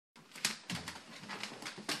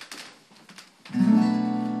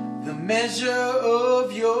measure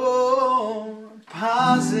of your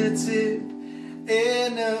positive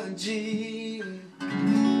energy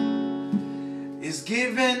is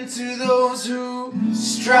given to those who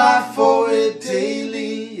strive for it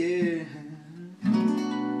daily, yeah.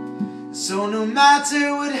 So no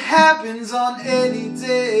matter what happens on any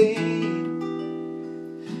day,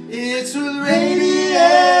 it will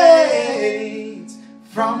radiate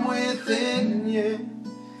from within you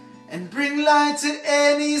and bring light to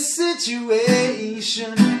any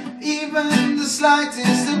situation. Even the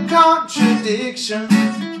slightest of contradictions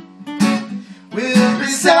will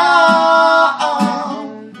resound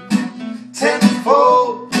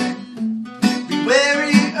tenfold. Be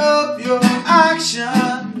wary of your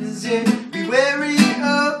actions, yeah. Be wary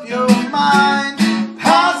of your mind.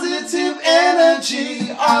 Positive energy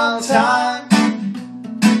all time,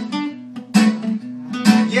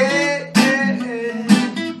 yeah.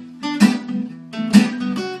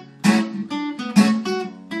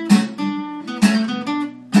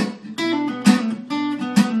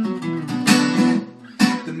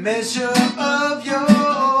 Measure of your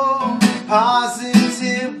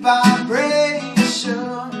positive vibrations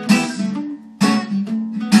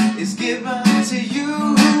is given to you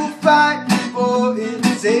who fight for it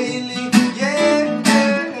daily, yeah.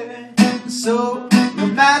 So no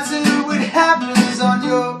matter what happens on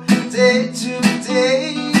your day to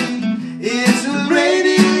day, it will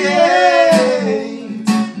radiate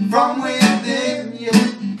from within you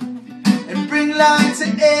and bring light to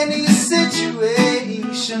any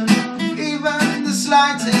situation. Even the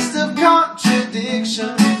slightest of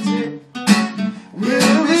contradictions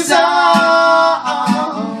will resound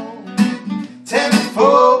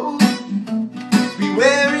tenfold. Be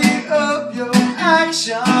wary of your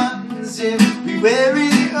actions, yeah. Be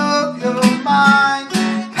wary of your mind.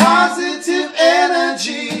 Positive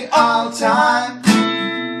energy all time.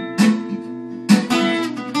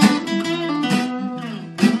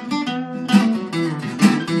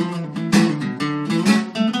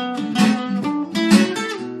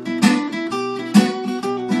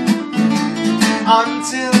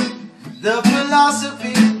 Until the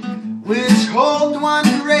philosophy which hold one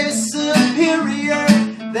race superior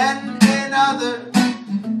than another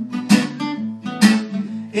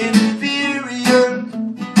inferior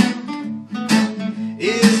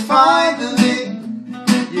is finally,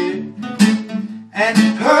 yeah, and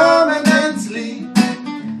permanently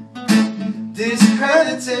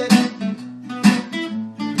discredited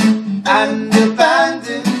and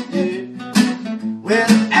abandoned, yeah, when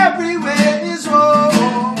everywhere is wrong.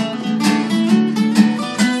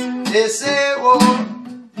 They say war,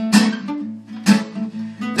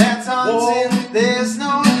 that's until there's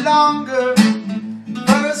no longer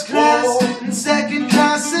first class and second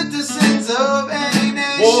class citizens of any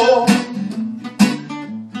nation.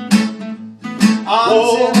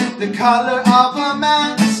 Until the color of a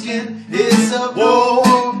man's skin is of no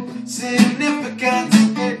significance,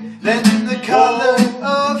 then the color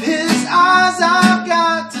of his eyes, I've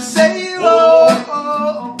got to say,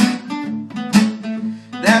 oh.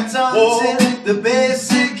 That's until the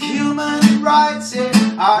basic human rights, yeah,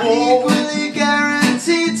 are equally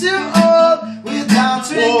guaranteed to all without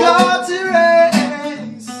regard to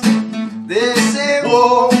race. They say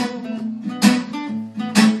war.